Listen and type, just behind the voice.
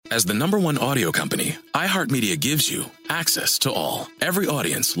As the #1 audio company, iHeartMedia gives you access to all. Every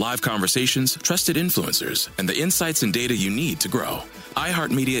audience, live conversations, trusted influencers, and the insights and data you need to grow.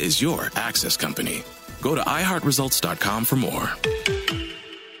 iHeartMedia is your access company. Go to iHeartResults.com for more.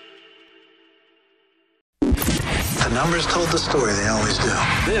 The numbers told the story, they always do.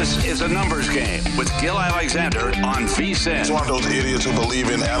 This is A Numbers Game with Gil Alexander on VSiN. It's one of those idiots who believe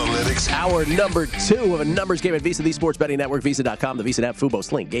in analytics. Hour number 2 of A Numbers Game at VSiN, the Sports Betting Network, VSiN.com, the VSiN app, Fubo,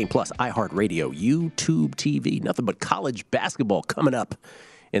 Sling, Game Plus, iHeartRadio, YouTube TV. Nothing but college basketball coming up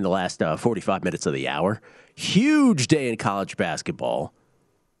in the last 45 minutes of the hour. Huge day in college basketball.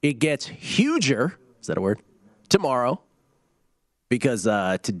 It gets huger, is that a word, tomorrow. Because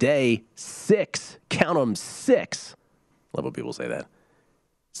today, 6, count them 6, love when people say that,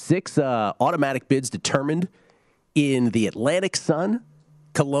 6 automatic bids determined in the Atlantic Sun,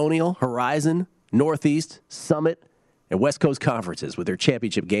 Colonial, Horizon, Northeast, Summit, and West Coast conferences with their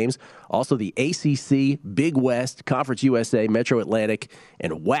championship games. Also the ACC, Big West, Conference USA, Metro Atlantic,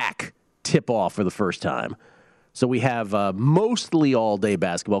 and WAC tip off for the first time. So we have mostly all-day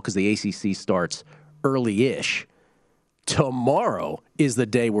basketball because the ACC starts early-ish. Tomorrow is the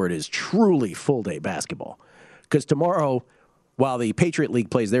day where it is truly full-day basketball. Because tomorrow, while the Patriot League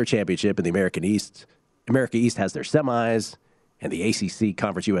plays their championship and the America East has their semis, and the ACC,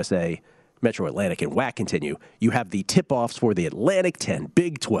 Conference USA, Metro Atlantic, and WAC continue, you have the tip-offs for the Atlantic 10,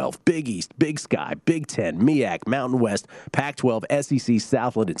 Big 12, Big East, Big Sky, Big 10, MEAC, Mountain West, Pac-12, SEC,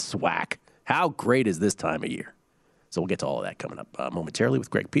 Southland, and SWAC. How great is this time of year? So we'll get to all of that coming up momentarily with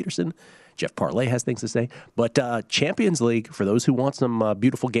Greg Peterson. Jeff Parlay has things to say. But Champions League, for those who want some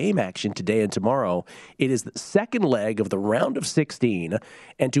beautiful game action today and tomorrow, it is the second leg of the round of 16.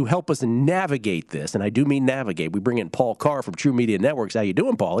 And to help us navigate this, and I do mean navigate, we bring in Paul Carr from True Media Networks. How you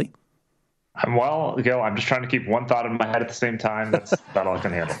doing, Paulie? I'm well, Gil. I'm just trying to keep one thought in my head at the same time. That's about all I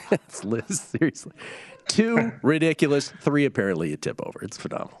can handle. Seriously. 2, ridiculous. 3, apparently a tip over. It's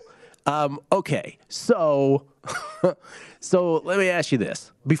phenomenal. Okay, so let me ask you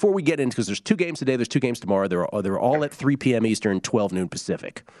this. Before we get into, because there's 2 games today, there's 2 games tomorrow. They're all at 3 p.m. Eastern, 12 noon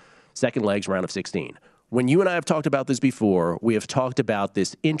Pacific. Second legs, round of 16. When you and I have talked about this before, we have talked about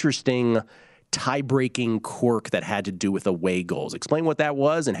this interesting tie-breaking quirk that had to do with away goals. Explain what that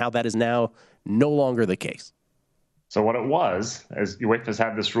was and how that is now no longer the case. So what it was, as UEFA's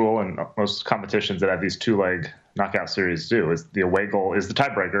had this rule, and most competitions that have these 2-leg knockout series do, is the away goal is the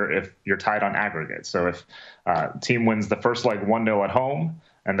tiebreaker if you're tied on aggregate. So if team wins the first leg 1-0 at home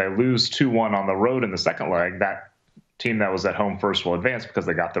and they lose 2-1 on the road in the second leg, that team that was at home first will advance because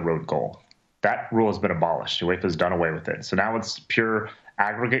they got the road goal. That rule has been abolished. UEFA's done away with it. So now it's pure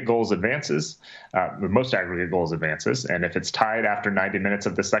aggregate goals advances, most aggregate goals advances. And if it's tied after 90 minutes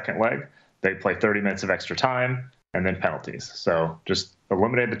of the second leg, they play 30 minutes of extra time and then penalties. So just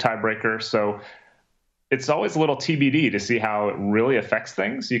eliminate the tiebreaker. So it's always a little TBD to see how it really affects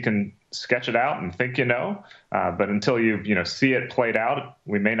things. You can sketch it out and think but until you see it played out,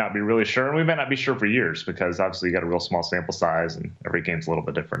 we may not be really sure. And we may not be sure for years because obviously you got a real small sample size and every game's a little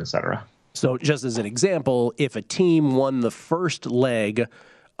bit different, et cetera. So just as an example, if a team won the first leg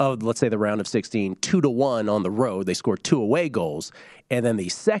of, let's say, the round of 16, 2-1 on the road, they scored 2 away goals, and then the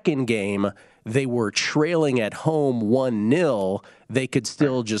second game, they were trailing at home 1-0, they could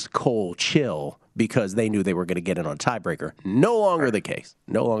still just cold chill because they knew they were going to get in on a tiebreaker. No longer the case.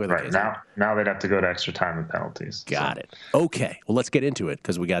 No longer the case. Now they'd have to go to extra time and penalties. Got it. Okay. Well, let's get into it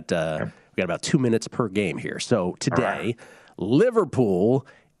because we got about 2 minutes per game here. So today, Liverpool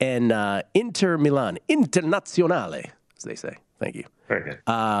and Inter Milan, Internazionale, as they say. Thank you. Very good.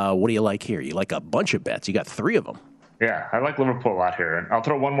 What do you like here? You like a bunch of bets. You got 3 of them. Yeah, I like Liverpool a lot here. And I'll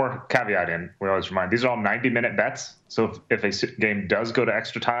throw one more caveat in. We always remind, these are all 90-minute bets. So if a game does go to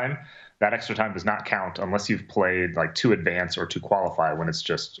extra time, that extra time does not count unless you've played like to advance or to qualify when it's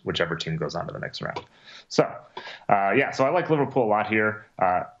just whichever team goes on to the next round. So, so I like Liverpool a lot here.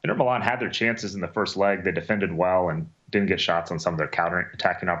 Inter Milan had their chances in the first leg. They defended well and didn't get shots on some of their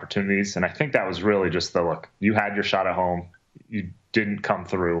counter-attacking opportunities. And I think that was really just look, you had your shot at home. You didn't come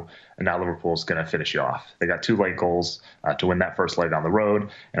through, and now Liverpool's going to finish you off. They got 2 late goals to win that first leg on the road,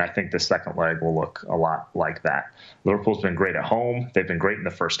 and I think the second leg will look a lot like that. Liverpool's been great at home. They've been great in the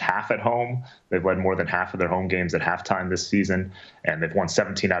first half at home. They've led more than half of their home games at halftime this season, and they've won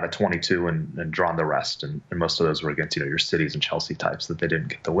 17 out of 22 and drawn the rest, and most of those were against your Cities and Chelsea types that they didn't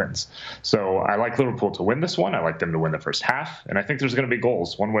get the wins. So I like Liverpool to win this one. I like them to win the first half, and I think there's going to be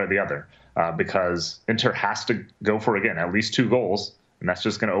goals one way or the other. Because Inter has to go for, again, at least 2 goals, and that's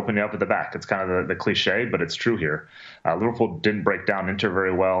just going to open you up at the back. It's kind of the cliche, but it's true here. Liverpool didn't break down Inter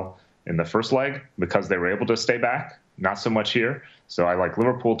very well in the first leg because they were able to stay back. Not so much here. So I like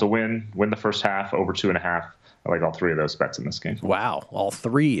Liverpool to win the first half, over 2.5. I like all three of those bets in this game. Wow, all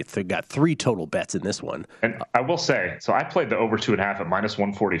three. They got three total bets in this one. And I will say, so I played the over 2.5 at minus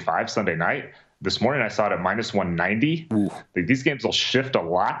 145 Sunday night. This morning I saw it at minus 190. Like, these games will shift a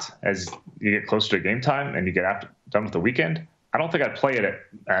lot as you get closer to game time and you get done with the weekend. I don't think I'd play it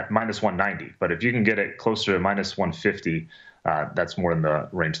at minus 190, but if you can get it closer to minus 150, that's more in the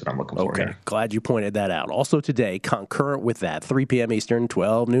range that I'm looking for. Okay, here. glad you pointed that out. Also today, concurrent with that, 3 p.m. Eastern,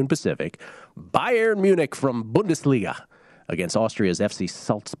 12 noon Pacific, Bayern Munich from Bundesliga against Austria's FC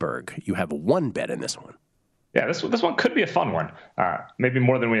Salzburg. You have one bet in this one. Yeah, this one could be a fun one, maybe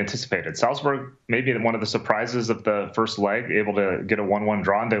more than we anticipated. Salzburg, maybe one of the surprises of the first leg, able to get a 1-1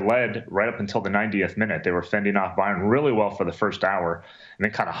 draw. And they led right up until the 90th minute. They were fending off Bayern really well for the first hour, and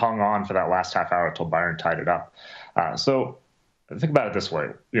then kind of hung on for that last half hour until Bayern tied it up. So think about it this way.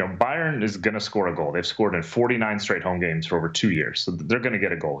 Bayern is going to score a goal. They've scored in 49 straight home games for over 2 years, so they're going to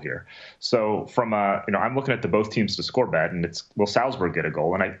get a goal here. So from I'm looking at the both teams to score bet, and will Salzburg get a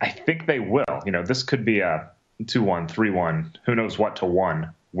goal? And I think they will. This could be a 2-1, 3-1, who knows what to 1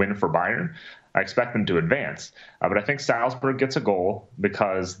 win for Bayern. I expect them to advance. But I think Salzburg gets a goal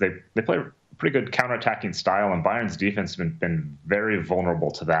because they play a pretty good counterattacking style, and Bayern's defense has been very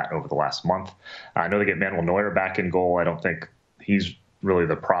vulnerable to that over the last month. I know they get Manuel Neuer back in goal. I don't think he's really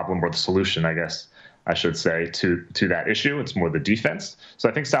the problem or the solution, I guess I should say, to that issue. It's more the defense. So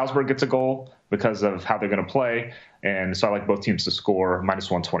I think Salzburg gets a goal because of how they're going to play. And so I like both teams to score. Minus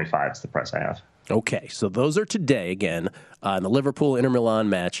 125 is the price I have. Okay, so those are today again in the Liverpool-Inter Milan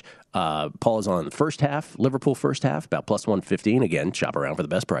match. Paul is on the first half, Liverpool first half, about plus 115. Again, shop around for the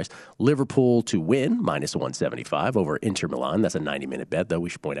best price. Liverpool to win, minus 175 over Inter Milan. That's a 90-minute bet, though, we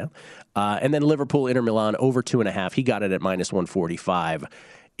should point out. And then Liverpool-Inter Milan over 2.5. He got it at minus 145.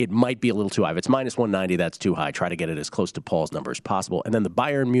 It might be a little too high. If it's minus 190, that's too high. Try to get it as close to Paul's number as possible. And then the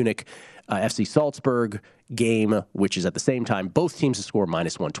Bayern Munich FC Salzburg game, which is at the same time, both teams to score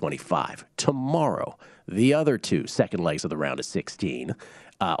minus 125. Tomorrow, the other two second legs of the round of 16.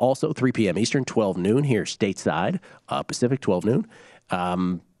 Also, 3 p.m. Eastern, 12 noon here stateside, Pacific, 12 noon.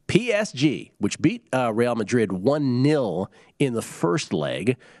 PSG, which beat Real Madrid 1-0 in the first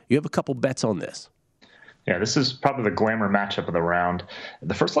leg. You have a couple bets on this. Yeah, this is probably the glamour matchup of the round.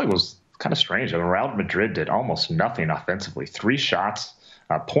 The first leg was kind of strange. Real Madrid did almost nothing offensively. 3 shots,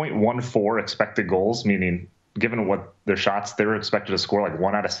 0.14 expected goals, meaning given what their shots, they were expected to score like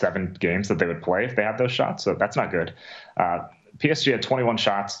 1 out of 7 games that they would play if they had those shots. So that's not good. PSG had 21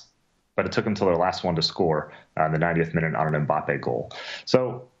 shots, but it took them until their last one to score in the 90th minute on an Mbappe goal.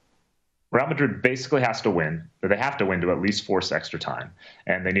 So Real Madrid basically has to win. They have to win to at least force extra time,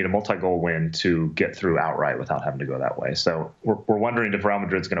 and they need a multi-goal win to get through outright without having to go that way. So we're wondering if Real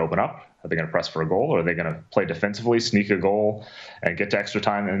Madrid's going to open up. Are they going to press for a goal, or are they going to play defensively, sneak a goal, and get to extra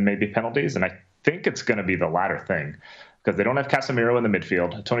time and maybe penalties? And I think it's going to be the latter thing because they don't have Casemiro in the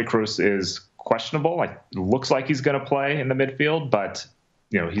midfield. Toni Kroos is questionable. It looks like he's going to play in the midfield, but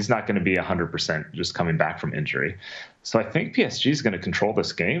he's not going to be 100% just coming back from injury. So I think PSG is going to control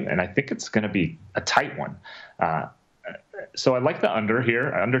this game, and I think it's going to be a tight one. So I like the under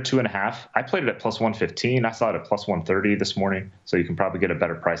here, under 2.5. I played it at plus 115. I saw it at plus 130 this morning, so you can probably get a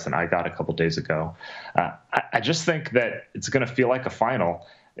better price than I got a couple days ago. I just think that it's going to feel like a final.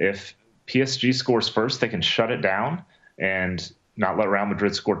 If PSG scores first, they can shut it down and not let Real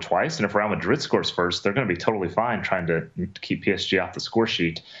Madrid score twice. And if Real Madrid scores first, they're going to be totally fine trying to keep PSG off the score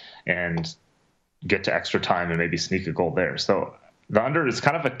sheet and get to extra time and maybe sneak a goal there. So the under is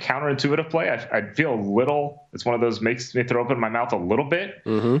kind of a counterintuitive play. I feel a little, it's one of those makes me throw open my mouth a little bit,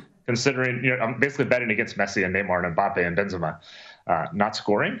 considering, I'm basically betting against Messi and Neymar and Mbappe and Benzema not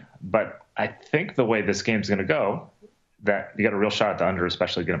scoring. But I think the way this game's going to go, that you got a real shot at the under,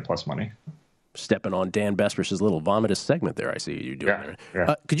 especially getting plus money. Stepping on Dan Besbris's little vomitous segment there, I see you doing there.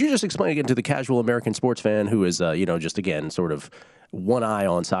 Yeah. Could you just explain again to the casual American sports fan who is, just again, sort of one eye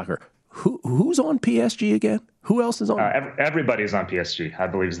on soccer, who's on PSG again? Who else is on? Everybody's on PSG, I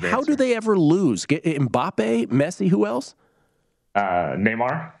believe is the answer. How do they ever lose? Mbappe, Messi, who else?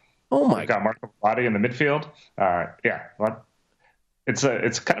 Neymar. Oh my! We've got Marco Verratti in the midfield. Well,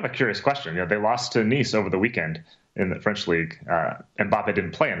 it's kind of a curious question. They lost to Nice over the weekend in the French league. Mbappe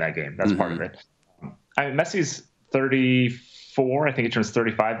didn't play in that game. That's part of it. Messi's 34. I think he turns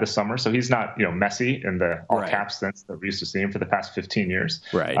 35 this summer. So he's not, Messi in the all caps sense that we used to see him for the past 15 years.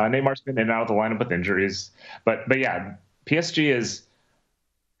 Right. Neymar's been in and out of the lineup with injuries. But yeah, PSG is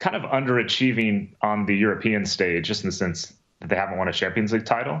kind of underachieving on the European stage, just in the sense that they haven't won a Champions League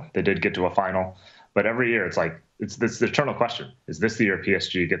title. They did get to a final. But every year it's like it's this the eternal question. Is this the year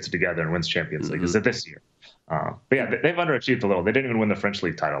PSG gets it together and wins Champions League? Is it this year? But yeah, they've underachieved a little. They didn't even win the French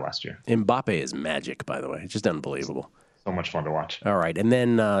League title last year. Mbappe is magic, by the way. It's just unbelievable. So much fun to watch. All right, and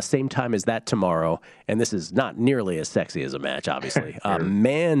then same time as that tomorrow, and this is not nearly as sexy as a match, obviously.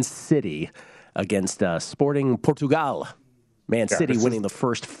 Man City against Sporting Portugal. Man City winning the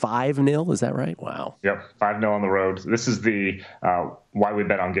first 5-0. Is that right? Wow. Yep, 5-0 on the road. This is the why we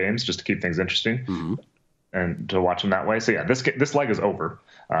bet on games, just to keep things interesting and to watch them that way. So yeah, this leg is over.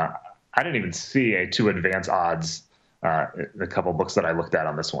 I didn't even see a 2 advance odds. A couple books that I looked at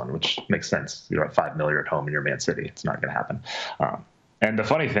on this one, which makes sense. You're at 5-0, you're at home, and you're Man City. It's not going to happen. And the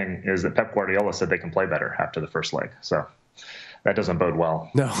funny thing is that Pep Guardiola said they can play better after the first leg. So that doesn't bode well,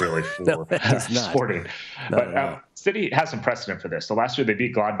 really, for Sporting. But City has some precedent for this. So last year they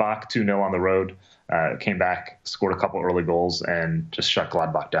beat Gladbach 2-0 on the road, came back, scored a couple early goals, and just shut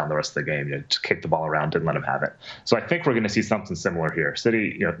Gladbach down the rest of the game. Just kicked the ball around, didn't let them have it. So I think we're going to see something similar here.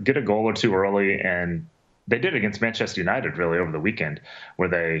 City, get a goal or two early, and they did against Manchester United really over the weekend, where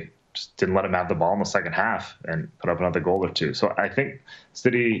they just didn't let them have the ball in the second half and put up another goal or two. So I think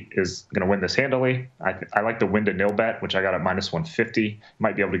City is going to win this handily. I like the win to nil bet, which I got at -150.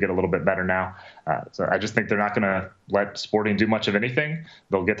 Might be able to get a little bit better now. So I just think they're not going to let Sporting do much of anything.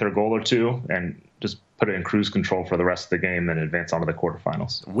 They'll get their goal or two and just put it in cruise control for the rest of the game and advance on to the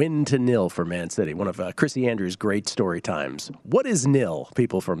quarterfinals. Win to nil for Man City. One of Chrissy Andrews' great story times. What is nil?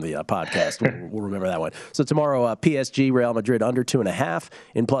 People from the podcast will remember that one. So tomorrow, PSG, Real Madrid under 2.5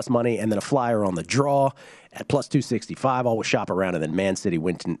 in plus money, and then a flyer on the draw at plus 265. Always shop around, and then Man City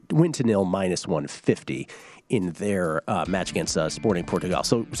win to nil -150 in their match against Sporting Portugal.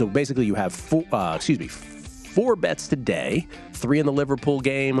 So basically you have four bets today, 3 in the Liverpool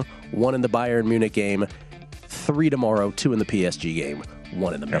game, 1 in the Bayern Munich game, 3 tomorrow, 2 in the PSG game,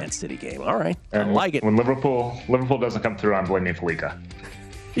 1 in the Man City game. All right, and I like it. When Liverpool doesn't come through, I'm blaming Felica.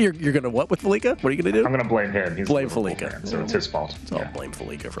 You're going to what with Felica? What are you going to do? I'm going to blame him. He's blame Felica. So it's his fault. It's all blame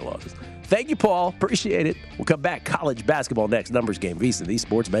Felica for losses. Thank you, Paul. Appreciate it. We'll come back. College basketball next. Numbers game. VSiN, the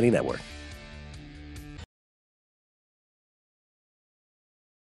Sports Betting Network.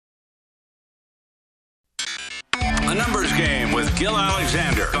 A Numbers Game with Gil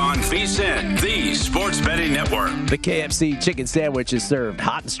Alexander on VSiN, the Sports Betting Network. The KFC chicken sandwich is served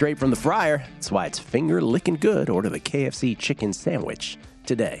hot and straight from the fryer. That's why it's finger-licking good. Order the KFC chicken sandwich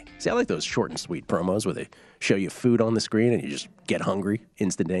today. See, I like those short and sweet promos where they show you food on the screen and you just get hungry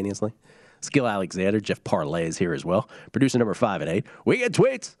instantaneously. It's Gil Alexander. Jeff Parlay is here as well. Producer number 5 and 8. We get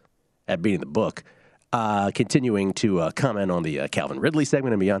tweets at Beating the Book. Continuing to comment on the Calvin Ridley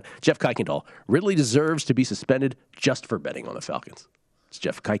segment and beyond. Jeff Kuykendall. Ridley deserves to be suspended just for betting on the Falcons. It's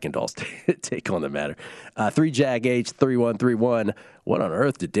Jeff Kuykendall's take on the matter. 3JagH3131. What on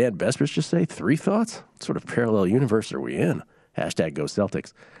earth did Dan Vespers just say? 3 thoughts? What sort of parallel universe are we in? Hashtag Go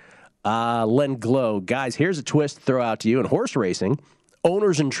Celtics. Len Glow. Guys, here's a twist to throw out to you. In horse racing,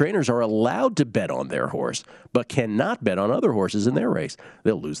 owners and trainers are allowed to bet on their horse, but cannot bet on other horses in their race.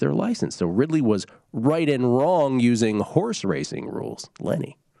 They'll lose their license. So Ridley was right and wrong using horse racing rules.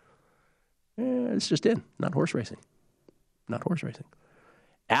 Lenny. It's just not horse racing. Not horse racing.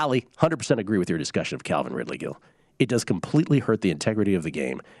 Allie, 100% agree with your discussion of Calvin Ridley, Gil. It does completely hurt the integrity of the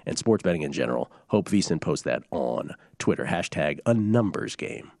game and sports betting in general. Hope VSiN posts that on Twitter. Hashtag a numbers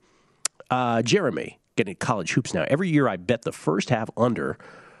game. Jeremy. Getting college hoops now. Every year I bet the first half under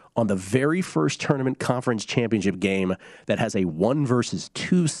on the very first tournament conference championship game that has a 1 versus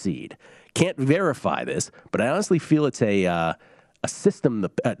 2 seed. Can't verify this, but I honestly feel it's a system,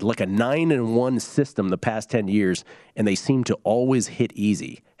 like a 9-1 system the past 10 years, and they seem to always hit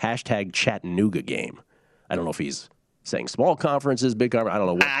easy. Hashtag Chattanooga game. I don't know if he's saying small conferences, big conference. I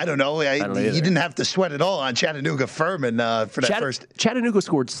don't know. I don't know. You didn't have to sweat at all on Chattanooga Furman for that first. Chattanooga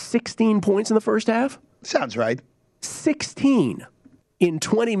scored 16 points in the first half. Sounds right. 16 in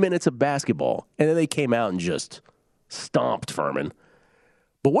 20 minutes of basketball. And then they came out and just stomped Furman.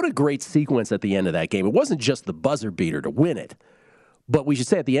 But what a great sequence at the end of that game. It wasn't just the buzzer beater to win it. But we should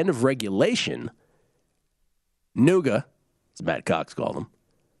say at the end of regulation, Nuga, as Matt Cox called him,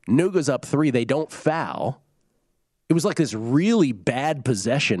 Nuga's up 3. They don't foul. It was like this really bad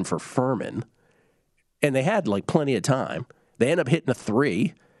possession for Furman. And they had like plenty of time. They end up hitting a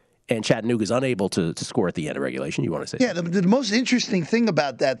 3. And Chattanooga's unable to score at the end of regulation. You want to say? Yeah, the most interesting thing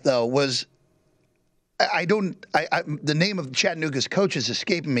about that, though, was the name of Chattanooga's coach is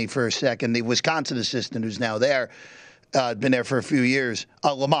escaping me for a second. The Wisconsin assistant who's now there, been there for a few years.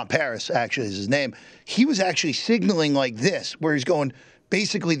 Lamont Paris, actually, is his name. He was actually signaling like this, where he's going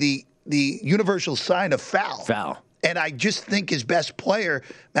basically the universal sign of foul. Foul. And I just think his best player,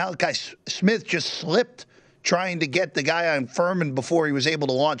 Malachi Smith, just slipped trying to get the guy on Furman before he was able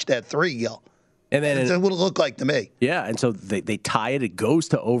to launch that three, Gil. And then That's what it looked like to me. Yeah, and so they tie it. It goes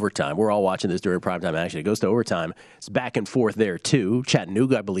to overtime. We're all watching this during primetime action. It goes to overtime. It's back and forth there, too.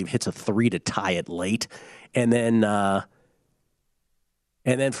 Chattanooga, I believe, hits a three to tie it late. And then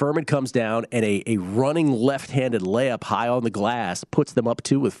Furman comes down, and a running left-handed layup high on the glass puts them up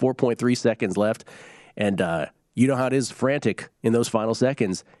 2 with 4.3 seconds left. And you know how it is frantic in those final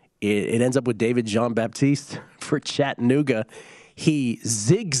seconds. It ends up with David Jean-Baptiste for Chattanooga. He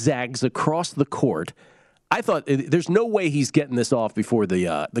zigzags across the court. I thought there's no way he's getting this off before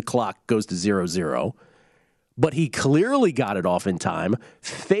the clock goes to 0-0. But he clearly got it off in time.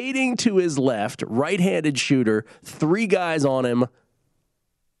 Fading to his left, right-handed shooter, 3 guys on him.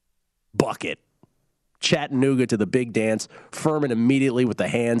 Bucket. Chattanooga to the big dance. Furman immediately with the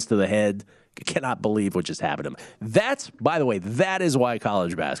hands to the head. Cannot believe what just happened to him. That's, by the way, that is why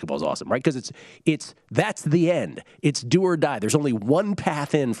college basketball is awesome, right? Because that's the end. It's do or die. There's only one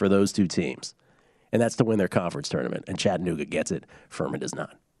path in for those two teams, and that's to win their conference tournament. And Chattanooga gets it. Furman does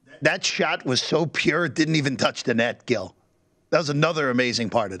not. That shot was so pure, it didn't even touch the net, Gil. That was another amazing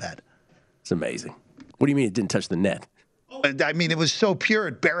part of that. It's amazing. What do you mean it didn't touch the net? I mean, it was so pure,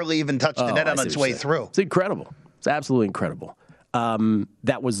 it barely even touched the net on its way through. It's incredible. It's absolutely incredible.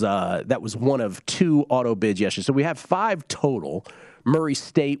 That was one of 2 auto bids yesterday. So we have 5 total. Murray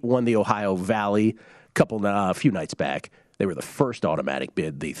State won the Ohio Valley a few nights back. They were the first automatic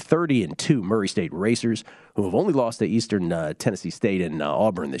bid. The 30-2 Murray State Racers, who have only lost to Eastern Tennessee State and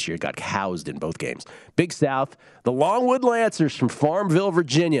Auburn this year, got housed in both games. Big South, the Longwood Lancers from Farmville,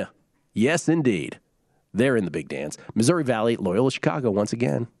 Virginia. Yes, indeed. They're in the big dance. Missouri Valley, Loyola Chicago once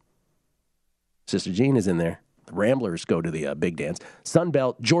again. Sister Jean is in there. The Ramblers go to the big dance. Sun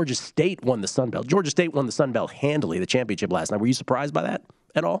Belt, Georgia State won the Sun Belt. Georgia State won the Sun Belt handily, the championship last night. Were you surprised by that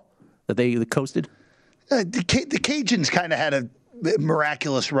at all, that they coasted? The Cajuns kind of had a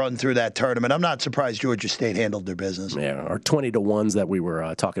miraculous run through that tournament. I'm not surprised Georgia State handled their business. Yeah, our 20-1s that we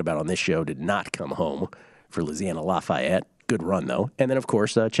were talking about on this show did not come home for Louisiana Lafayette. Good run, though. And then, of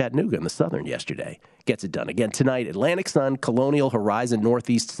course, Chattanooga in the Southern yesterday gets it done. Again, tonight, Atlantic Sun, Colonial, Horizon,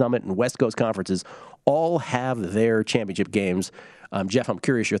 Northeast Summit, and West Coast conferences all have their championship games. Jeff, I'm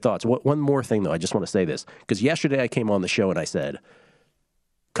curious your thoughts. One more thing, though. I just want to say this. Because yesterday I came on the show and I said,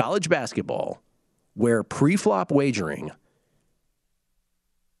 college basketball, where pre-flop wagering,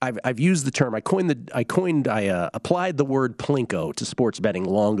 I've used the term, I applied the word plinko to sports betting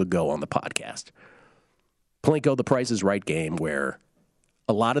long ago on the podcast. Plinko, the Price is Right game, where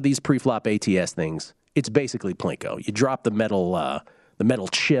a lot of these pre-flop ATS things, it's basically plinko. You drop the metal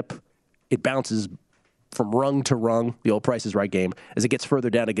chip, it bounces from rung to rung, the old Price is Right game. As it gets further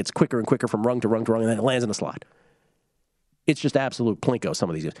down, it gets quicker and quicker from rung to rung to rung, and then it lands in a slot. It's just absolute plinko,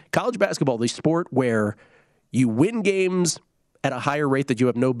 some of these games. College basketball, the sport where you win games at a higher rate that you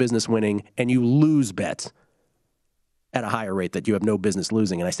have no business winning, and you lose bets at a higher rate that you have no business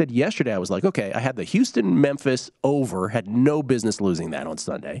losing. And I said yesterday, I was like, okay, I had the Houston-Memphis over, had no business losing that on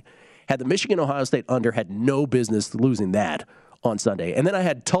Sunday. Had the Michigan-Ohio State under, had no business losing that on Sunday. And then I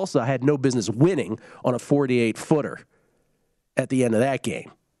had Tulsa, I had no business winning on a 48-footer at the end of that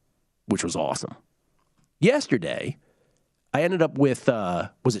game, which was awesome. Yesterday, I ended up with,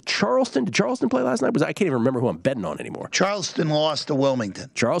 was it Charleston? Did Charleston play last night? I can't even remember who I'm betting on anymore. Charleston lost to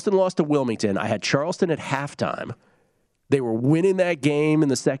Wilmington. I had Charleston at halftime. They were winning that game in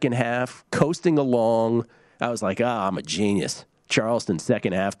the second half, coasting along. I was like, I'm a genius. Charleston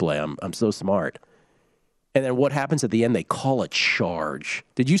second half play. I'm so smart. And then what happens at the end? They call a charge.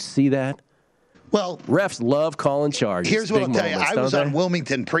 Did you see that? Well, refs love calling charges. Here's what I'll tell you. I was on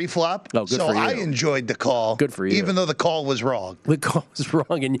Wilmington pre-flop, so I enjoyed the call. Good for you. Even though the call was wrong. The call was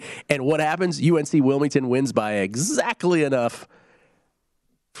wrong. And what happens? UNC Wilmington wins by exactly enough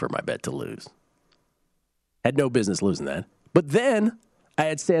for my bet to lose. Had no business losing that. But then I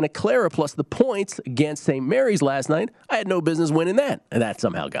had Santa Clara plus the points against St. Mary's last night. I had no business winning that. And that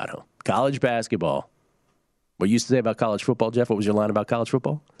somehow got home. College basketball. What you used to say about college football, Jeff? What was your line about college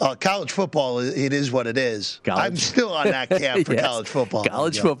football? College football, it is what it is. I'm still on that camp for yes. college football.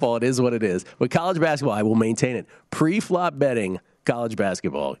 College football, it is what it is. But college basketball, I will maintain it. Pre-flop betting, college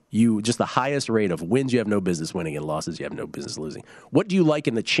basketball, you just the highest rate of wins you have no business winning and losses you have no business losing. What do you like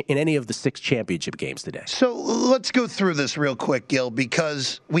in any of the 6 championship games today? So let's go through this real quick, Gil,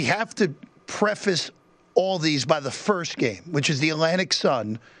 because we have to preface all these by the first game, which is the Atlantic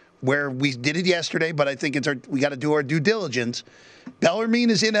Sun, where we did it yesterday, but I think we got to do our due diligence. Bellarmine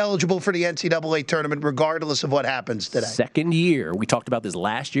is ineligible for the NCAA tournament regardless of what happens today. Second year. We talked about this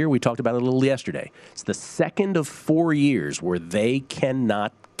last year. We talked about it a little yesterday. It's the second of 4 years where they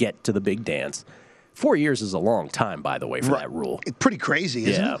cannot get to the big dance 4 years is a long time, by the way, for that rule. It's pretty crazy,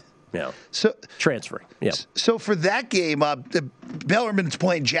 isn't it? Yeah. So transferring. Yeah. So for that game, Bellarmine's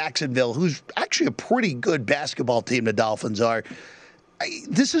playing Jacksonville, who's actually a pretty good basketball team. The Dolphins are.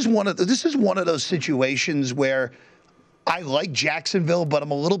 This is one of those situations where I like Jacksonville, but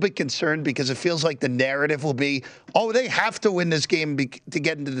I'm a little bit concerned because it feels like the narrative will be, they have to win this game to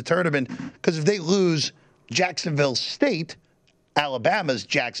get into the tournament, because if they lose, Jacksonville State, Alabama's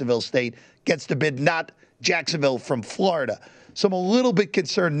Jacksonville State, gets the bid, not Jacksonville from Florida. So I'm a little bit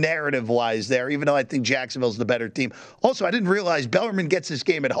concerned narrative-wise there, even though I think Jacksonville's the better team. Also, I didn't realize Bellarmine gets this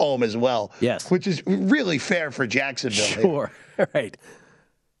game at home as well. Yes. Which is really fair for Jacksonville. Sure. Right.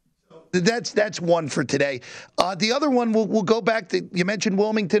 That's one for today. The other one, we'll go back to, you mentioned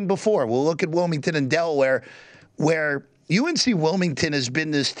Wilmington before. We'll look at Wilmington and Delaware, where UNC Wilmington has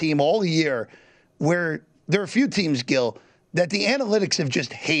been this team all year where there are a few teams, Gil, that the analytics have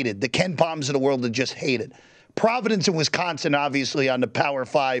just hated. The Ken Palms of the world have just hated. Providence and Wisconsin, obviously, on the Power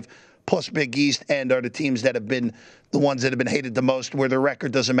 5 plus Big East end are the teams that have been the ones that have been hated the most, where their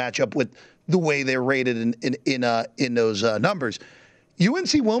record doesn't match up with the way they're rated in those numbers.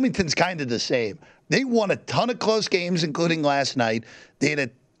 UNC Wilmington's kind of the same. They won a ton of close games, including last night. They had a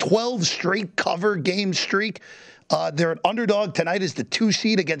 12 straight cover game streak. They're an underdog tonight as the 2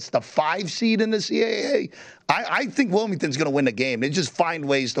 seed against the 5 seed in the CAA. I think Wilmington's going to win the game. They just find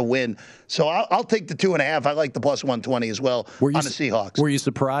ways to win. So I'll take the 2.5. I like the plus 120 as well on the Seahawks. Were you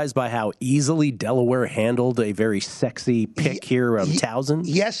surprised by how easily Delaware handled a very sexy pick here of Towson?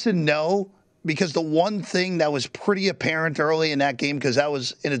 Yes and no, because the one thing that was pretty apparent early in that game, because that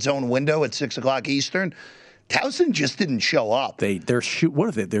was in its own window at 6 o'clock Eastern, Towson just didn't show up. Their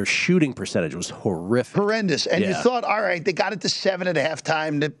shooting percentage was horrendous. And you thought, all right, they got it to 7 at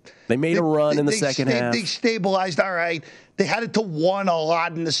halftime. They made a run in the second half. They stabilized. All right, they had it to 1 a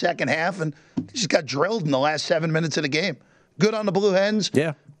lot in the second half, and they just got drilled in the last 7 minutes of the game. Good on the Blue Hens.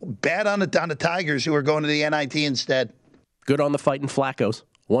 Yeah. Bad on the Tigers, who are going to the NIT instead. Good on the Fighting Flaccos.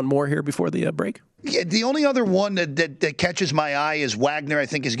 One more here before the break. Yeah, the only other one that catches my eye is Wagner. I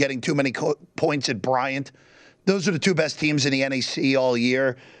think is getting too many points at Bryant. Those are the two best teams in the NAC all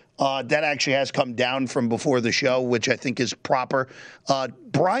year. That actually has come down from before the show, which I think is proper.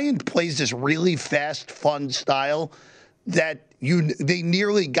 Bryant plays this really fast, fun style that they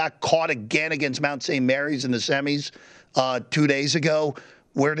nearly got caught again against Mount St. Mary's in the semis 2 days ago,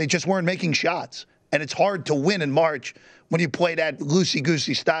 where they just weren't making shots. And it's hard to win in March when you play that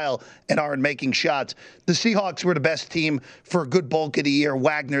loosey-goosey style and aren't making shots. The Seahawks were the best team for a good bulk of the year,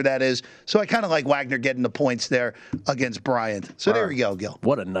 Wagner, that is. So I kind of like Wagner getting the points there against Bryant. So there we go, Gil.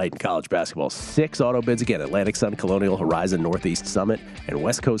 What a night in college basketball. 6 auto bids again. Atlantic Sun, Colonial, Horizon, Northeast Summit, and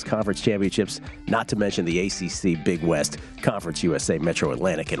West Coast Conference Championships, not to mention the ACC Big West, Conference USA, Metro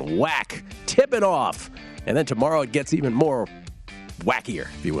Atlantic, and WAC tipping off. And then tomorrow it gets even more wackier,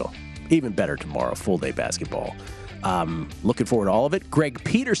 if you will. Even better tomorrow, full day basketball. Looking forward to all of it. Greg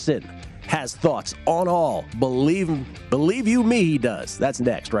Peterson has thoughts on all. Believe you me, he does. That's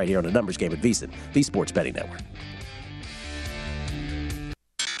next right here on the Numbers Game at VSiN, the Sports Betting Network.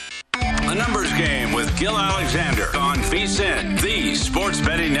 A Numbers Game with Gil Alexander on VSiN, the Sports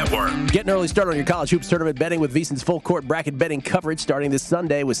Betting Network. Get an early start on your college hoops tournament betting with VSiN's full court bracket betting coverage starting this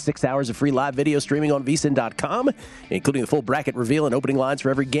Sunday with 6 hours of free live video streaming on VSiN.com, including the full bracket reveal and opening lines for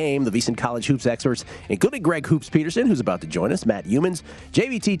every game. The VSiN College Hoops experts, including Greg Hoops Peterson, who's about to join us, Matt Humans,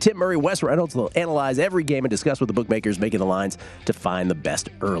 JVT, Tim Murray, Wes Reynolds. They'll analyze every game and discuss with the bookmakers making the lines to find the best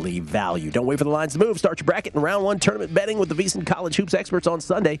early value. Don't wait for the lines to move. Start your bracket in round 1 tournament betting with the VSiN College Hoops experts on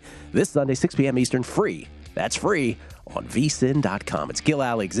Sunday. This Sunday, 6 p.m. Eastern, free. That's free on VSiN.com. It's Gil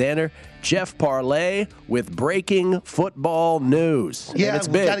Alexander, Jeff Parlay with breaking football news. Yeah, it's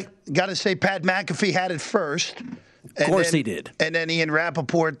big. Got to say Pat McAfee had it first. Of course he did. And then Ian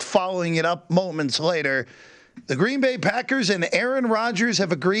Rappaport following it up moments later. The Green Bay Packers and Aaron Rodgers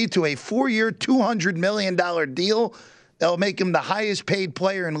have agreed to a 4-year, $200 million deal that'll make him the highest paid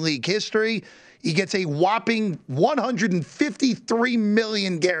player in league history. He gets a whopping $153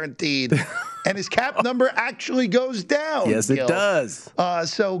 million guaranteed, and his cap number actually goes down. Yes, Gil. It does.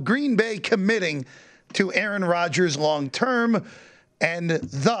 So Green Bay committing to Aaron Rodgers long term, and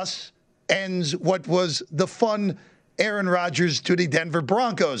thus ends what was the fun Aaron Rodgers to the Denver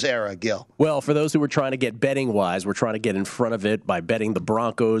Broncos era, Gil. Well, for those who were trying to get betting-wise, we're trying to get in front of it by betting the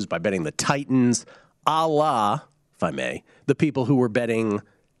Broncos, by betting the Titans, a la, if I may, the people who were betting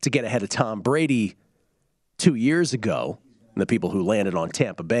to get ahead of Tom Brady 2 years ago, and the people who landed on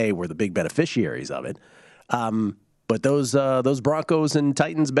Tampa Bay were the big beneficiaries of it. But those Broncos and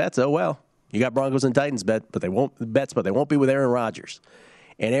Titans bets, oh well, you got Broncos and Titans bet, but they won't be with Aaron Rodgers.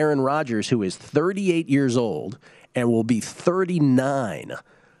 and Aaron Rodgers, who is 38 years old and will be 39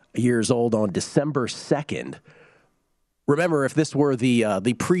 years old on December 2nd. Remember, if this were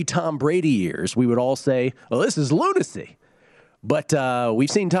the pre-Tom Brady years, we would all say, well, this is lunacy. But we've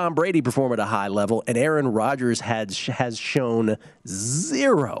seen Tom Brady perform at a high level, and Aaron Rodgers has shown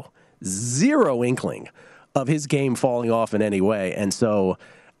zero inkling of his game falling off in any way. And so,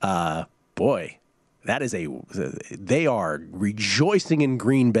 boy, they are rejoicing in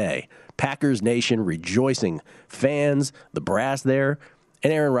Green Bay. Packers Nation rejoicing. Fans, the brass there,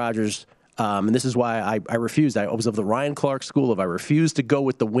 and Aaron Rodgers. And this is why I refused. I was of the Ryan Clark school of I refused to go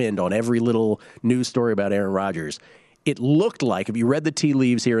with the wind on every little news story about Aaron Rodgers. It looked like, if you read the tea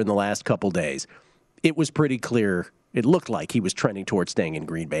leaves here in the last couple days, it was pretty clear. It looked like he was trending towards staying in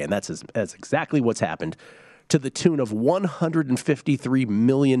Green Bay, and that's exactly what's happened, to the tune of $153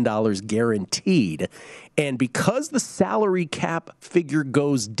 million guaranteed. And because the salary cap figure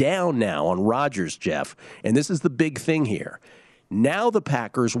goes down now on Rodgers, Jeff, and this is the big thing here, now the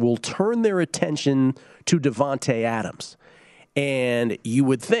Packers will turn their attention to Davante Adams. And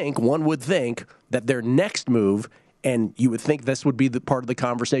one would think that their next move, and you would think this would be the part of the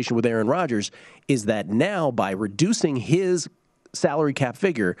conversation with Aaron Rodgers, is that now by reducing his salary cap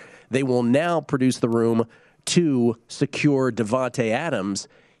figure, they will now produce the room to secure Davante Adams,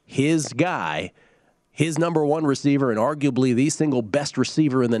 his guy, his number one receiver, and arguably the single best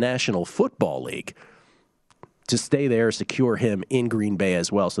receiver in the National Football League, to stay there, secure him in Green Bay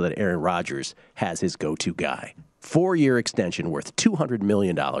as well, so that Aaron Rodgers has his go-to guy. 4-year extension worth $200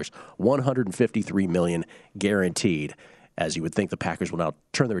 million, $153 million guaranteed. As you would think, the Packers will now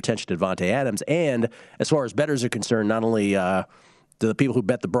turn their attention to Davante Adams. And as far as bettors are concerned, not only the people who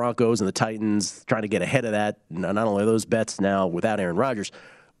bet the Broncos and the Titans trying to get ahead of that, not only are those bets now without Aaron Rodgers,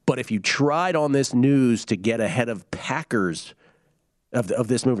 but if you tried on this news to get ahead of Packers, of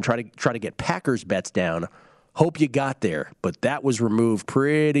this move and try to get Packers bets down, hope you got there, but that was removed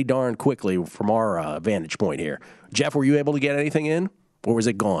pretty darn quickly from our vantage point here. Jeff, were you able to get anything in, or was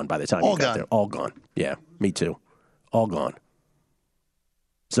it gone by the time you got there? All gone. Yeah, me too. All gone.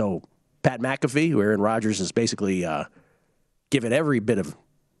 So Pat McAfee, who Aaron Rodgers is basically given every bit of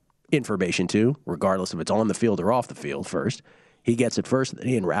information to, regardless if it's on the field or off the field first, he gets it first, and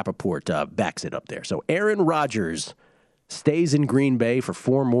Ian Rappaport backs it up there. So Aaron Rodgers stays in Green Bay for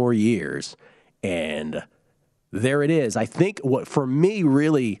 4 more years, and there it is. I think for me,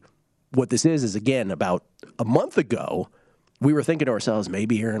 really, what this is again, about a month ago, we were thinking to ourselves,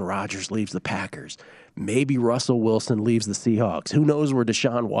 maybe Aaron Rodgers leaves the Packers. Maybe Russell Wilson leaves the Seahawks. Who knows where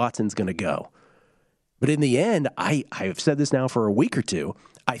Deshaun Watson's going to go? But in the end, I have said this now for a week or two,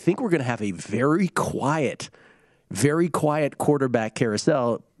 I think we're going to have a very quiet quarterback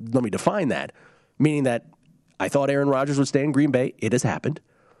carousel. Let me define that. Meaning that I thought Aaron Rodgers would stay in Green Bay. It has happened.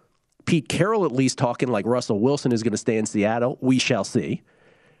 Pete Carroll at least talking like Russell Wilson is going to stay in Seattle. We shall see.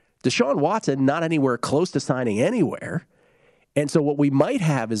 Deshaun Watson not anywhere close to signing anywhere. And so what we might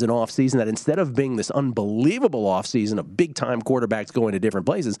have is an offseason that instead of being this unbelievable offseason of big-time quarterbacks going to different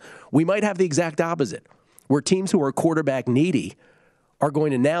places, we might have the exact opposite, where teams who are quarterback needy are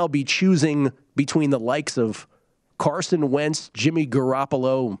going to now be choosing between the likes of Carson Wentz, Jimmy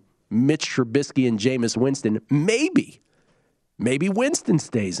Garoppolo, Mitch Trubisky, and Jameis Winston. Maybe Winston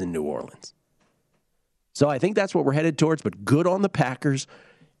stays in New Orleans. So I think that's what we're headed towards, but good on the Packers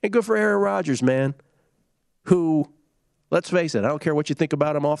and good for Aaron Rodgers, man, who, let's face it, I don't care what you think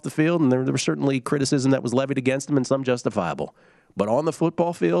about him off the field, and there was certainly criticism that was levied against him and some justifiable. But on the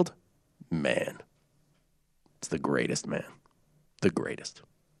football field, man, it's the greatest, man. The greatest.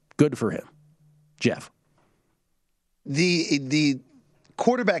 Good for him. Jeff. The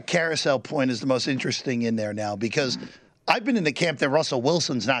quarterback carousel point is the most interesting in there now because I've been in the camp that Russell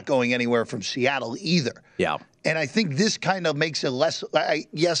Wilson's not going anywhere from Seattle either. Yeah. And I think this kind of makes it less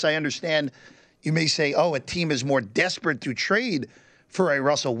yes, I understand you may say, a team is more desperate to trade for a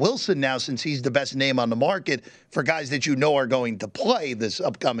Russell Wilson now since he's the best name on the market for guys that you know are going to play this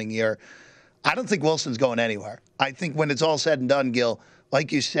upcoming year. I don't think Wilson's going anywhere. I think when it's all said and done, Gil,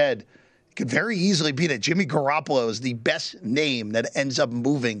 like you said, it could very easily be that Jimmy Garoppolo is the best name that ends up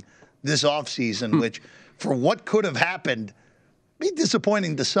moving this offseason, which for what could have happened, be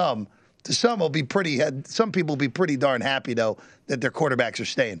disappointing to some. To some, some people will be pretty darn happy, though, that their quarterbacks are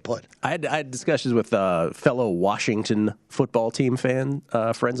staying put. I had discussions with fellow Washington football team friends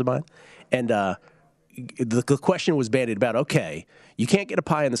of mine, and the question was bandied about, okay, you can't get a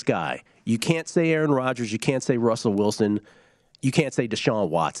pie in the sky. You can't say Aaron Rodgers. You can't say Russell Wilson. You can't say Deshaun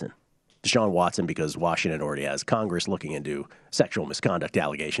Watson. Deshaun Watson, because Washington already has Congress looking into sexual misconduct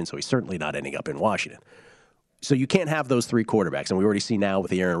allegations, so he's certainly not ending up in Washington. So you can't have those three quarterbacks. And we already see now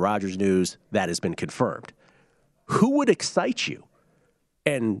with the Aaron Rodgers news, that has been confirmed. Who would excite you?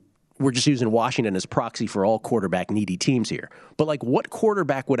 And we're just using Washington as proxy for all quarterback-needy teams here. But, like, what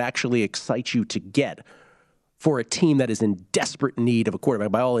quarterback would actually excite you to get for a team that is in desperate need of a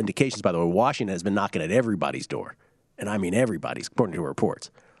quarterback? By all indications, by the way, Washington has been knocking at everybody's door. And I mean everybody's, according to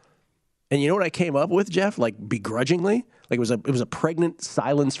reports. And you know what I came up with, Jeff? Like, begrudgingly? Like, it was a pregnant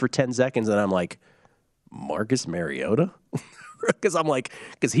silence for 10 seconds, and I'm like, Marcus Mariota?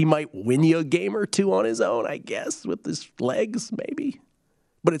 Because he might win you a game or two on his own, I guess, with his legs, maybe.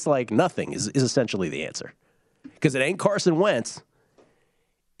 But it's like nothing is essentially the answer. Because it ain't Carson Wentz.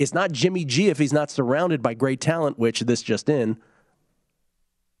 It's not Jimmy G if he's not surrounded by great talent, which this just in,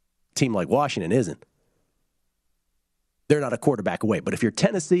 team like Washington isn't. They're not a quarterback away. But if you're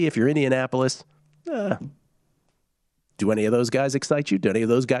Tennessee, if you're Indianapolis, do any of those guys excite you? Do any of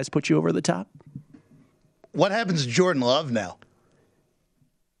those guys put you over the top? What happens to Jordan Love now?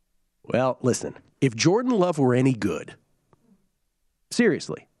 Well, listen, if Jordan Love were any good,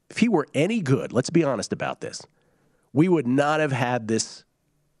 seriously, if he were any good, let's be honest about this, we would not have had this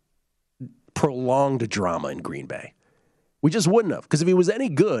prolonged drama in Green Bay. We just wouldn't have. Because if he was any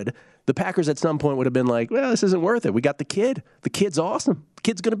good, the Packers at some point would have been like, well, this isn't worth it. We got the kid. The kid's awesome. The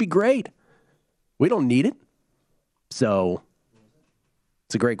kid's going to be great. We don't need it. So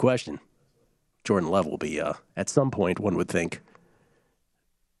it's a great question. Jordan Love will be, at some point, one would think,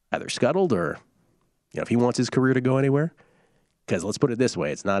 either scuttled or, if he wants his career to go anywhere. Because let's put it this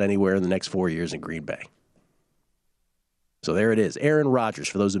way, it's not anywhere in the next 4 years in Green Bay. So there it is. Aaron Rodgers,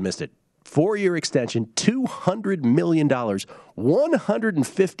 for those who missed it. 4-year extension, $200 million,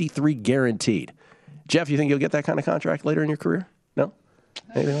 153 guaranteed. Jeff, you think you'll get that kind of contract later in your career? No?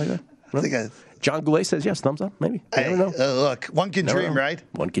 Anything like that? No? I think John Goulet says yes, thumbs up, maybe. I don't know. Look, one can dream, right?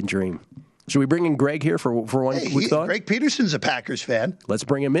 One can dream. Should we bring in Greg here for one quick thought? Greg Peterson's a Packers fan. Let's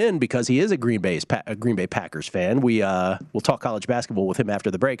bring him in because he is a Green Bay Packers fan. We'll talk college basketball with him after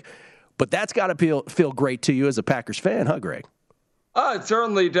the break. But that's got to feel great to you as a Packers fan, huh, Greg? It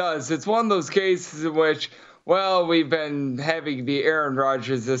certainly does. It's one of those cases in which, well, we've been having the Aaron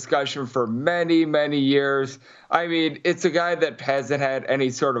Rodgers discussion for many, many years. I mean, it's a guy that hasn't had any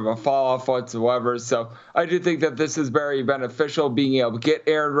sort of a fall-off whatsoever. So I do think that this is very beneficial, being able to get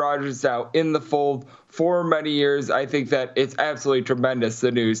Aaron Rodgers now in the fold for many years. I think that it's absolutely tremendous,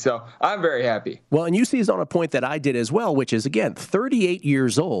 the news. So I'm very happy. Well, and UC is on a point that I did as well, which is, again, 38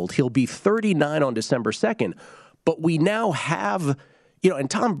 years old. He'll be 39 on December 2nd. But we now have, and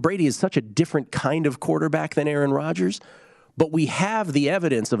Tom Brady is such a different kind of quarterback than Aaron Rodgers, but we have the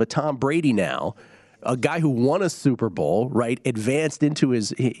evidence of a Tom Brady now, a guy who won a Super Bowl, right, advanced into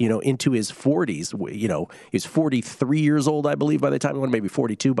his 40s. He's 43 years old, I believe, by the time he won, maybe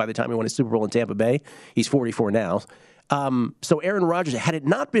 42 by the time he won his Super Bowl in Tampa Bay. He's 44 now. So Aaron Rodgers, had it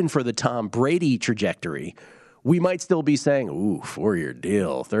not been for the Tom Brady trajectory, we might still be saying, 4-year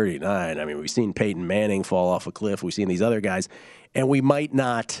deal, 39. I mean, we've seen Peyton Manning fall off a cliff. We've seen these other guys. And we might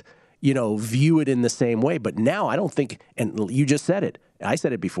not, view it in the same way. But now I don't think, and you just said it, I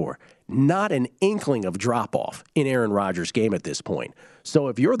said it before, not an inkling of drop-off in Aaron Rodgers' game at this point. So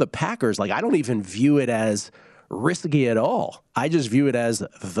if you're the Packers, I don't even view it as risky at all. I just view it as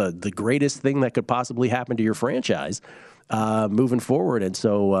the greatest thing that could possibly happen to your franchise moving forward. And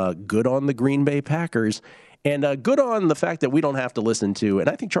so good on the Green Bay Packers. And good on the fact that we don't have to listen to, and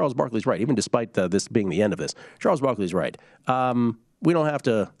I think Charles Barkley's right, even despite this being the end of this. Charles Barkley's right. We don't have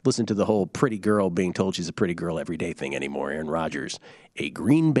to listen to the whole pretty girl being told she's a pretty girl every day thing anymore. Aaron Rodgers, a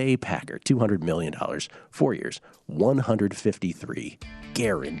Green Bay Packer, $200 million, 4 years, 153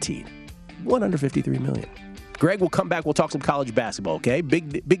 guaranteed. 153 million. Greg will come back. We'll talk some college basketball, okay?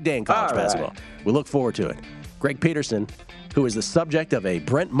 Big day in college basketball. We look forward to it. Greg Peterson, who is the subject of a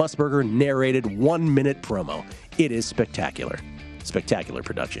Brent Musburger narrated 1-minute promo. It is spectacular. Spectacular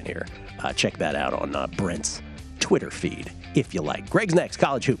production here. Check that out on Brent's Twitter feed, if you like. Greg's next.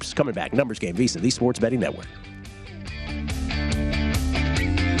 College Hoops coming back. Numbers Game, VSiN, the Sports Betting Network.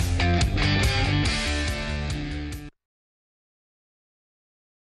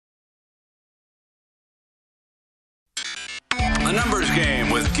 A Numbers Game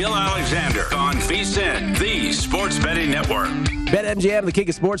with Gil Alexander on VSiN, the Sports Betting Network. BetMGM, the king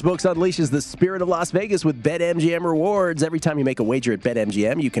of sportsbooks, unleashes the spirit of Las Vegas with BetMGM Rewards. Every time you make a wager at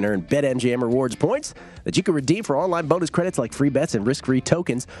BetMGM, you can earn BetMGM Rewards points that you can redeem for online bonus credits like free bets and risk-free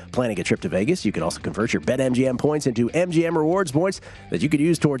tokens. Planning a trip to Vegas, you can also convert your BetMGM points into MGM Rewards points that you could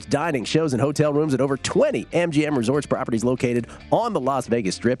use towards dining, shows, and hotel rooms at over 20 MGM Resorts properties located on the Las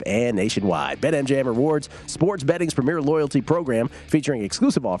Vegas Strip and nationwide. BetMGM Rewards, sports betting's premier loyalty program, featuring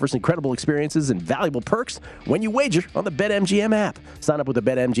exclusive offers, incredible experiences, and valuable perks when you wager on the BetMGM app. Sign up with the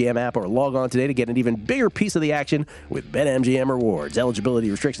BetMGM app or log on today to get an even bigger piece of the action with BetMGM Rewards.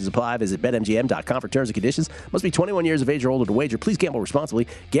 Eligibility restrictions apply. Visit BetMGM.com for terms and conditions. Must be 21 years of age or older to wager. Please gamble responsibly.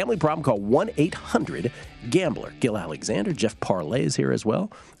 Gambling problem? Call 1-800-GAMBLER. Gil Alexander, Jeff Parlay is here as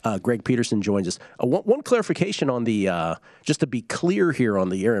well. Greg Peterson joins us. One clarification on the, just to be clear here on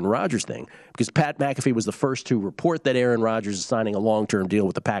the Aaron Rodgers thing, because Pat McAfee was the first to report that Aaron Rodgers is signing a long-term deal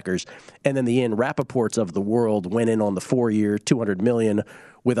with the Packers, and then the Ian Rappaports of the world went in on the 4-year, $200 million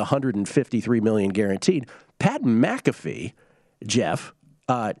with $153 million guaranteed. Pat McAfee, Jeff,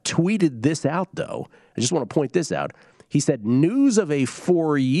 tweeted this out, though. I just want to point this out. He said, news of a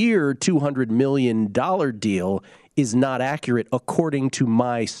 4-year, $200 million deal is not accurate according to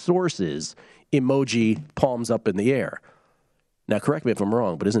my sources. Emoji, palms up in the air. Now, correct me if I'm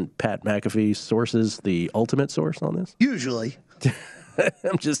wrong, but isn't Pat McAfee's sources the ultimate source on this? Usually.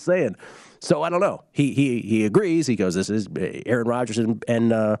 I'm just saying. So I don't know. He agrees. He goes, this is Aaron Rodgers and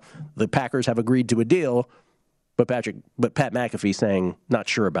the Packers have agreed to a deal, but Pat McAfee saying not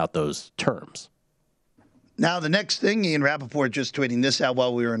sure about those terms. Now, the next thing, Ian Rappaport just tweeting this out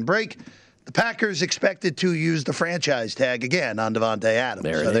while we were in break. The Packers expected to use the franchise tag again on Davante Adams.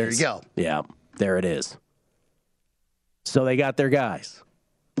 There you go. Yeah, there it is. So they got their guys.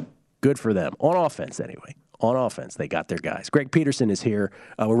 Good for them. On offense, anyway. On offense, they got their guys. Greg Peterson is here.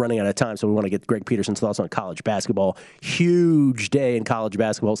 We're running out of time, so we want to get Greg Peterson's thoughts on college basketball. Huge day in college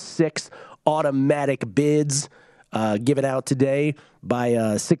basketball. 6 automatic bids given out today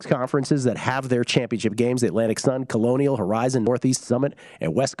by 6 conferences that have their championship games: the Atlantic Sun, Colonial, Horizon, Northeast Summit,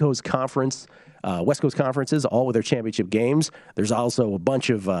 and West Coast Conference. West Coast conferences, all with their championship games. There's also a bunch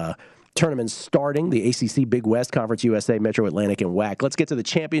of tournaments starting: the ACC, Big West, Conference USA, Metro Atlantic, and WAC. Let's get to the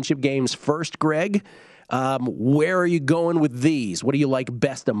championship games first, Greg. Where are you going with these? What do you like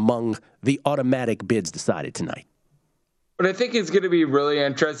best among the automatic bids decided tonight? What I think is going to be really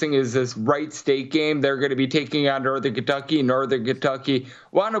interesting is this Wright State game. They're going to be taking on Northern Kentucky. Northern Kentucky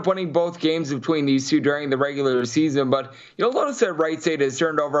wound up winning both games between these two during the regular season, but you'll notice that Wright State has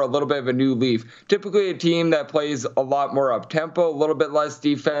turned over a little bit of a new leaf. Typically a team that plays a lot more up-tempo, a little bit less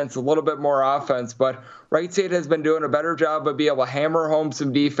defense, a little bit more offense, but Wright State has been doing a better job of being able to hammer home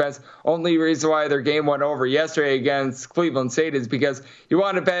some defense. Only reason why their game went over yesterday against Cleveland State is because you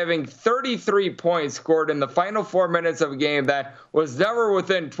wound up having 33 points scored in the final 4 minutes of a game that was never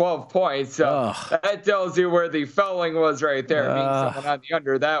within 12 points. So that tells you where the fouling was right there. Being someone on the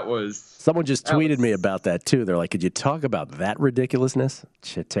under, that was... Someone just tweeted me about that, too. They're like, could you talk about that ridiculousness?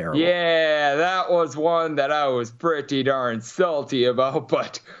 Shit, terrible. Yeah, that was one that I was pretty darn salty about.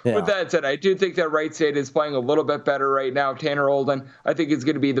 But with that said, I do think that Wright State is playing a little bit better right now. Tanner Olden, I think, is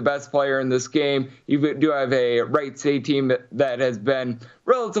going to be the best player in this game. You do have a Wright State team that has been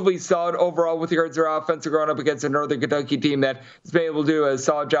relatively solid overall with regards to their offense, growing up against a Northern Kentucky team that has been able to do a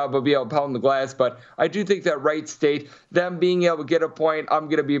solid job of being able to pound the glass. But I do think that Wright State, them being able to get a point, I'm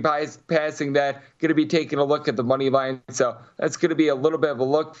going to be passing that, going to be taking a look at the money line. So that's going to be a little bit of a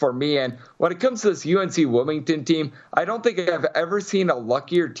look for me. And when it comes to this UNC Wilmington team, I don't think I've ever seen a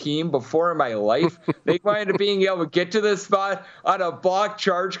luckier team before in my life. They wind up being able to get to this spot on a block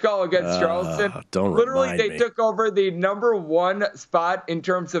charge call against Charleston. Literally, they took over the number 1 spot in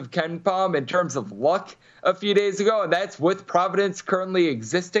terms of KenPom, in terms of luck a few days ago, and that's with Providence currently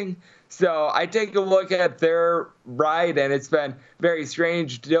existing. So I take a look at their ride, and it's been very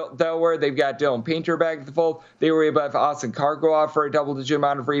strange. Delaware, they've got Dylan Painter back at the fold. They were able to have Austin Cargo off for a double-digit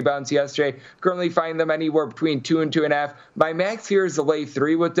amount of rebounds yesterday. Currently find them anywhere between 2 and 2.5. My max here is the lay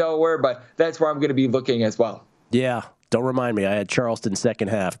 3 with Delaware, but that's where I'm going to be looking as well. Yeah, don't remind me. I had Charleston second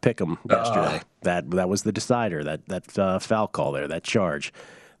half pick 'em yesterday. That was the decider. That foul call there, that charge.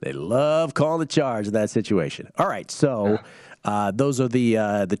 They love calling the charge in that situation. All right, so those are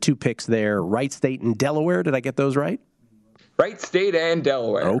the 2 picks there. Wright State and Delaware. Did I get those right? Wright State and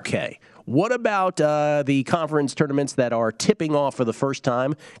Delaware. Okay. What about the conference tournaments that are tipping off for the first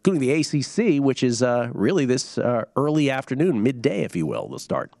time, including the ACC, which is really this early afternoon, midday, if you will, they'll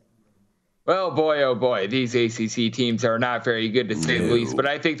start? Well, boy, oh boy, these ACC teams are not very good to say the least, but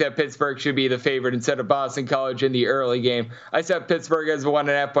I think that Pittsburgh should be the favorite instead of Boston College in the early game. I set Pittsburgh as a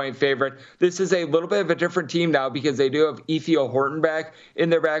 1.5-point favorite. This is a little bit of a different team now because they do have Ethiel Horton back in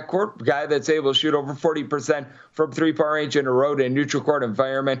their backcourt, guy that's able to shoot over 40% from three-point range in a road and neutral court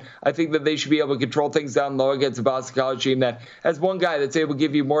environment. I think that they should be able to control things down low against a Boston College team that has one guy that's able to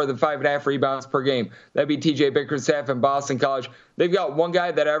give you more than 5.5 rebounds per game. That'd be TJ Bickerstaff in Boston College. They've got one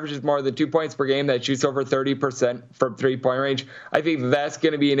guy that averages more than 2 points per game that shoots over 30% from three-point range. I think that's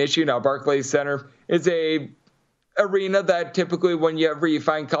going to be an issue. Now, Barclays Center is a arena that typically whenever you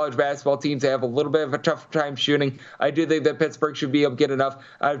find college basketball teams, they have a little bit of a tough time shooting. I do think that Pittsburgh should be able to get enough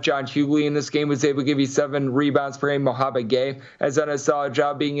out of John Hughley in this game. Was able to give you 7 rebounds per game. Mohamed Gay has done a solid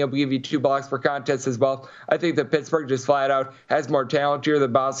job being able to give you 2 blocks per contest as well. I think that Pittsburgh just flat out has more talent here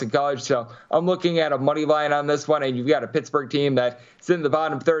than Boston College. So I'm looking at a money line on this one, and you've got a Pittsburgh team that is in the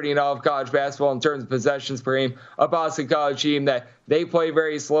bottom 30 in all of college basketball in terms of possessions per game. A Boston College team that they play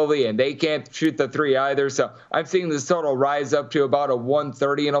very slowly, and they can't shoot the three either. So I'm seeing this total rise up to about a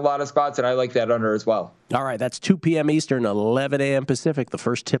 130 in a lot of spots, and I like that under as well. All right, that's 2 p.m. Eastern, 11 a.m. Pacific, the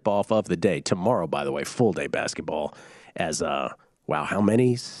first tip-off of the day. Tomorrow, by the way, full-day basketball as, wow, how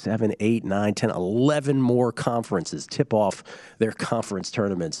many? 7, 8, 9, 10, 11 more conferences tip off their conference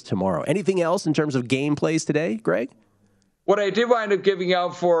tournaments tomorrow. Anything else in terms of game plays today, Greg? What I did wind up giving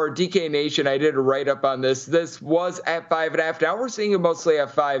out for DK Nation, I did a write-up on this. This was at 5.5. Now we're seeing it mostly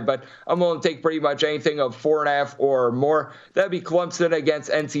at 5, but I'm willing to take pretty much anything of 4.5 or more. That'd be Clemson against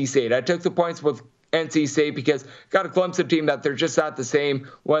NC State. I took the points with NC State because got a Clemson team that they're just not the same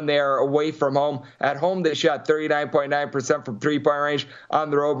when they're away from home. At home, they shot 39.9% from three-point range. On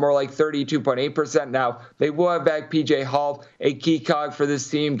the road, more like 32.8%. Now, they will have back P.J. Hall, a key cog for this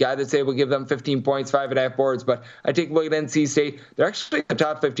team, guy that's able to give them 15 points, 5.5 boards. But I take a look at NC State. They're actually in the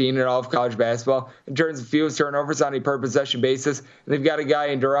top 15 in all of college basketball in terms of fewest turnovers on a per-possession basis. And they've got a guy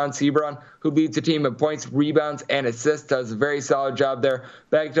in Duran Sebron who leads the team in points, rebounds, and assists. Does a very solid job there.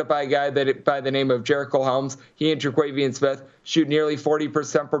 Backed up by a guy that by the name of Jericho Helms. He and Traquavian Smith shoot nearly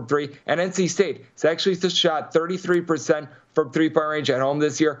 40% from three. And NC State has actually just shot 33% from three-point range at home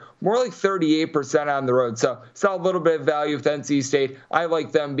this year, more like 38% on the road. So saw a little bit of value with NC State. I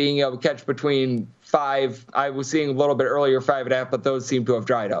like them being able to catch between 5. I was seeing a little bit earlier 5.5, but those seem to have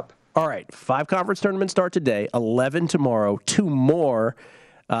dried up. All right, 5 conference tournaments start today, 11 tomorrow, 2 more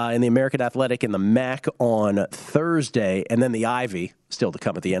in the American Athletic and the MAC on Thursday, and then the Ivy still to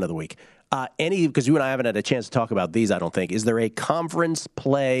come at the end of the week. Because you and I haven't had a chance to talk about these, I don't think. Is there a conference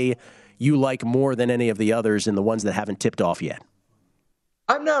play you like more than any of the others in the ones that haven't tipped off yet?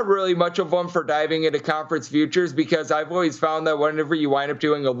 I'm not really much of one for diving into conference futures because I've always found that whenever you wind up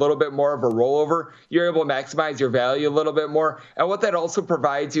doing a little bit more of a rollover, you're able to maximize your value a little bit more. And what that also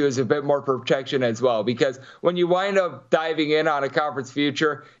provides you is a bit more protection as well, because when you wind up diving in on a conference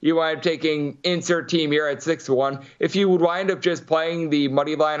future, you wind up taking insert team here at 6-1. If you would wind up just playing the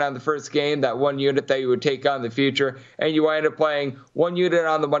money line on the first game, that one unit that you would take on the future, and you wind up playing one unit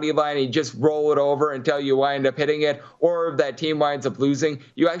on the money line and you just roll it over until you wind up hitting it, or if that team winds up losing,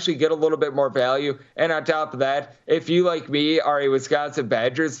 you actually get a little bit more value. And on top of that, if you, like me, are a Wisconsin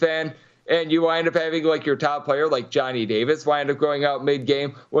Badgers fan, and you wind up having like your top player, like Johnny Davis, wind up going out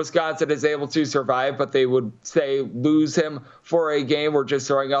mid-game, Wisconsin is able to survive, but they would say lose him for a game. We're just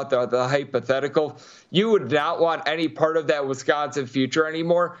throwing out the hypothetical. You would not want any part of that Wisconsin future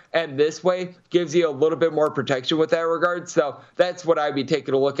anymore, and this way gives you a little bit more protection with that regard. So that's what I'd be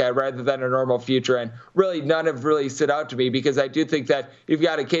taking a look at rather than a normal future, and really none have really stood out to me because I do think that you've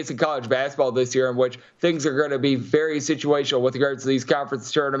got a case of college basketball this year in which things are going to be very situational with regards to these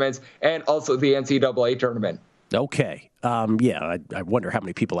conference tournaments and also the NCAA tournament. Okay. I wonder how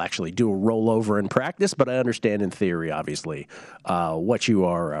many people actually do a rollover in practice, but I understand in theory, obviously, what you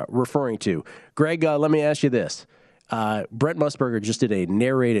are referring to. Greg, let me ask you this. Brent Musburger just did a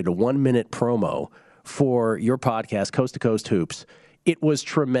narrated 1-minute promo for your podcast, Coast to Coast Hoops. It was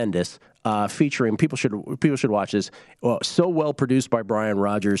tremendous. Featuring people should watch this. So well produced by Brian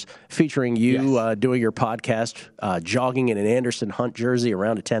Rogers, featuring you doing your podcast, jogging in an Anderson Hunt jersey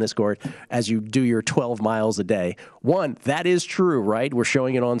around a tennis court as you do your 12 miles a day. One, that is true, right? We're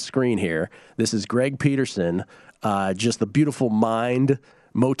showing it on screen here. This is Greg Peterson, just the beautiful mind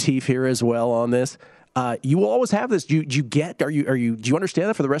motif here as well on this. You will always have this. Do you understand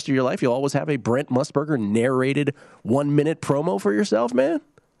that for the rest of your life? You'll always have a Brent Musburger narrated 1-minute promo for yourself, man?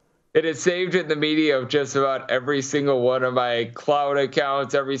 It is saved in the media of just about every single one of my cloud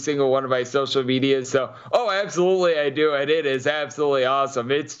accounts, every single one of my social media. So, absolutely I do. And it is absolutely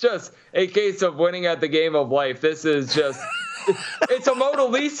awesome. It's just a case of winning at the game of life. This is just It's a Mona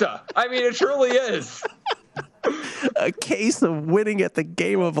Lisa. I mean, it truly is. A case of winning at the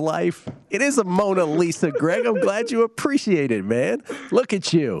game of life. It is a Mona Lisa, Greg. I'm glad you appreciate it, man. Look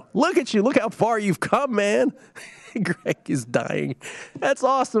at you. Look at you. Look how far you've come, man. Greg is dying. That's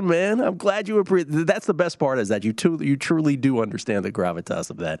awesome, man. I'm glad you appreciate. That's the best part, is that you truly do understand the gravitas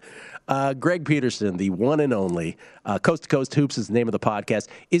of that. Greg Peterson, the one and only Coast to Coast Hoops is the name of the podcast.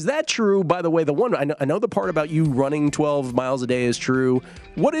 Is that true? By the way, the one I know the part about you running 12 miles a day is true.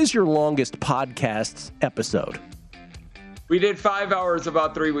 What is your longest podcast episode? We did 5 hours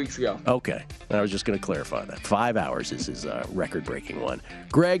about 3 weeks ago. Okay. I was just going to clarify that. 5 hours is his record-breaking one.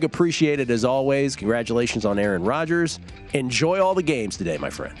 Greg, appreciate it as always. Congratulations on Aaron Rodgers. Enjoy all the games today, my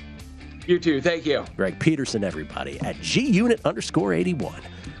friend. You too. Thank you. Greg Peterson, everybody, at GUnit_81.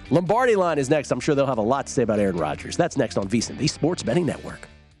 Lombardi Line is next. I'm sure they'll have a lot to say about Aaron Rodgers. That's next on VSiN, the Sports Betting Network.